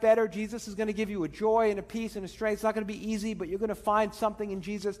your life better. Jesus is going to give you a joy and a peace and a strength. It's not going to be easy, but you're going to find something in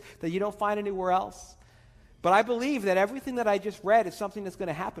Jesus that you don't find anywhere else. But I believe that everything that I just read is something that's going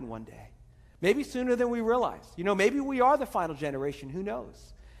to happen one day. Maybe sooner than we realize. Maybe we are the final generation. Who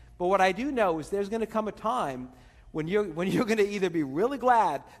knows? But what I do know is there's going to come a time when you're going to either be really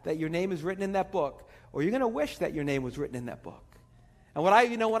glad that your name is written in that book, or you're going to wish that your name was written in that book. And when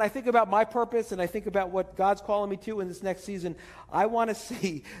I think about my purpose and I think about what God's calling me to in this next season, I want to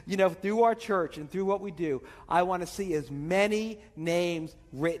see, through our church and through what we do, I want to see as many names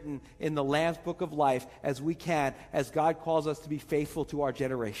written in the Lamb's Book of Life as we can, as God calls us to be faithful to our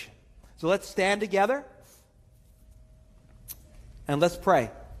generation. So let's stand together and let's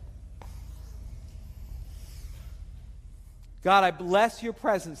pray. God, I bless your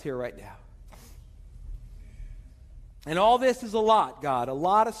presence here right now. And all this is a lot, God, a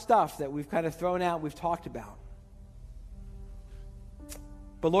lot of stuff that we've kind of thrown out, we've talked about.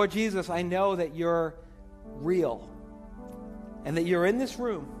 But Lord Jesus, I know that you're real and that you're in this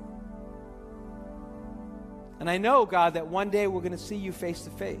room. And I know, God, that one day we're going to see you face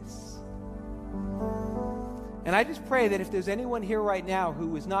to face. And I just pray that if there's anyone here right now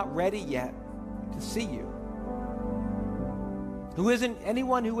who is not ready yet to see you,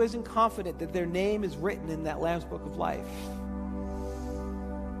 anyone who isn't confident that their name is written in that Lamb's Book of Life,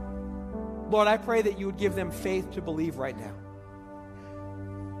 Lord, I pray that you would give them faith to believe right now.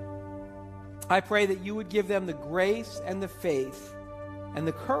 I pray that you would give them the grace and the faith and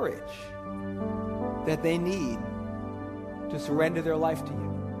the courage that they need to surrender their life to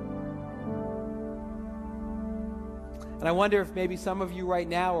you. And I wonder if maybe some of you right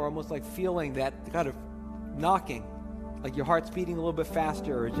now are almost like feeling that kind of knocking, like your heart's beating a little bit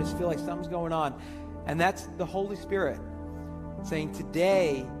faster, or just feel like something's going on. And that's the Holy Spirit saying,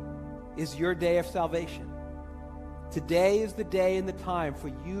 today is your day of salvation. Today is the day and the time for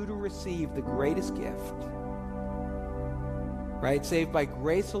you to receive the greatest gift. Right? Saved by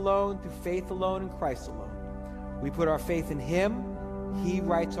grace alone, through faith alone, in Christ alone. We put our faith in him. He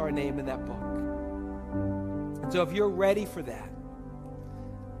writes our name in that book. And so if you're ready for that,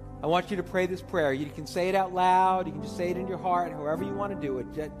 I want you to pray this prayer. You can say it out loud. You can just say it in your heart, however you want to do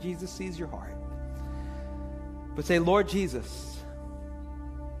it. Jesus sees your heart. But say, Lord Jesus,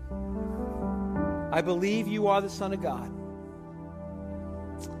 I believe you are the Son of God.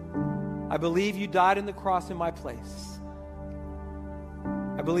 I believe you died on the cross in my place.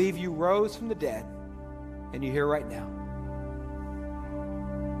 I believe you rose from the dead, and you're here right now.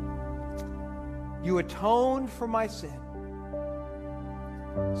 You atoned for my sin.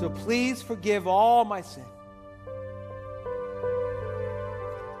 So please forgive all my sin.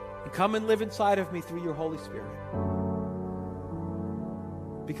 And come and live inside of me through your Holy Spirit.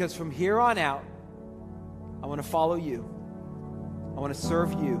 Because from here on out, I want to follow you. I want to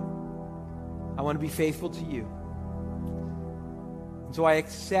serve you. I want to be faithful to you. So I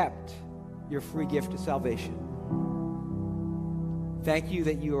accept your free gift of salvation. Thank you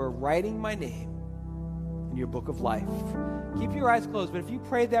that you are writing my name in your book of life. Keep your eyes closed, but if you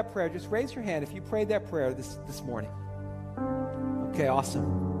prayed that prayer, just raise your hand if you prayed that prayer this morning. Okay,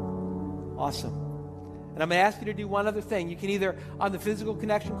 awesome. Awesome. And I'm going to ask you to do one other thing. You can either, on the physical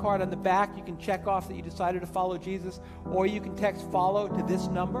connection card on the back, you can check off that you decided to follow Jesus, or you can text follow to this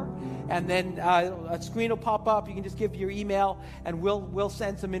number, and then a screen will pop up. You can just give your email, and we'll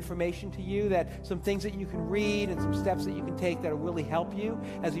send some information to you, some things that you can read and some steps that you can take that will really help you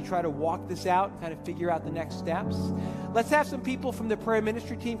as you try to walk this out and kind of figure out the next steps. Let's have some people from the prayer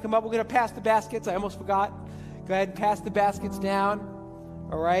ministry team come up. We're going to pass the baskets. I almost forgot. Go ahead and pass the baskets down.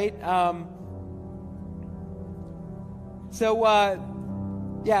 All right. So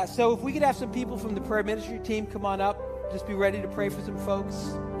if we could have some people from the prayer ministry team come on up, just be ready to pray for some folks.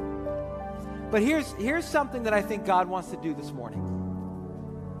 But here's something that I think God wants to do this morning.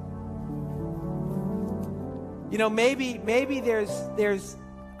 You know, maybe there's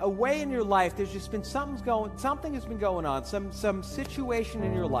a way in your life, there's just been something has been going on, some situation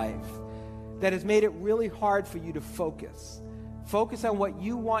in your life that has made it really hard for you to focus. Focus on what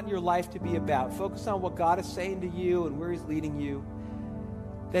you want your life to be about. Focus on what God is saying to you and where he's leading you.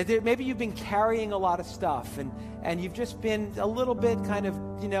 Maybe you've been carrying a lot of stuff and you've just been a little bit kind of,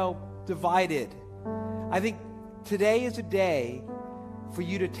 divided. I think today is a day for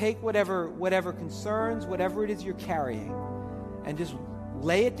you to take whatever concerns, whatever it is you're carrying, and just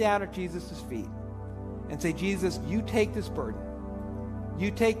lay it down at Jesus' feet and say, Jesus, you take this burden.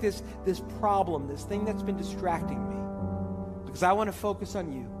 You take this problem, this thing that's been distracting me. Because I want to focus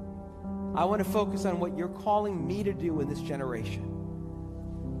on you. I want to focus on what you're calling me to do in this generation.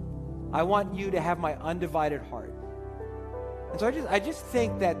 I want you to have my undivided heart. And so I just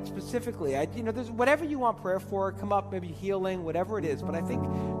think that specifically, there's whatever you want prayer for, come up, maybe healing, whatever it is. But I think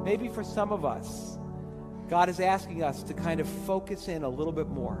maybe for some of us, God is asking us to kind of focus in a little bit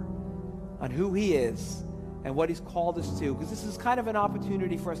more on who he is and what he's called us to. Because this is kind of an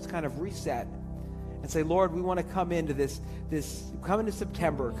opportunity for us to kind of reset and say, Lord, we want to come into come into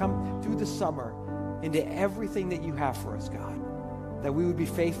September, come through the summer, into everything that you have for us, God, that we would be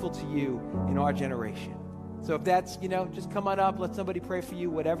faithful to you in our generation. So if that's, just come on up, let somebody pray for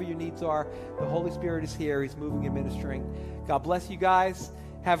you, whatever your needs are. The Holy Spirit is here. He's moving and ministering. God bless you guys.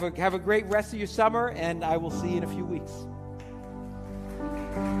 Have a great rest of your summer, and I will see you in a few weeks.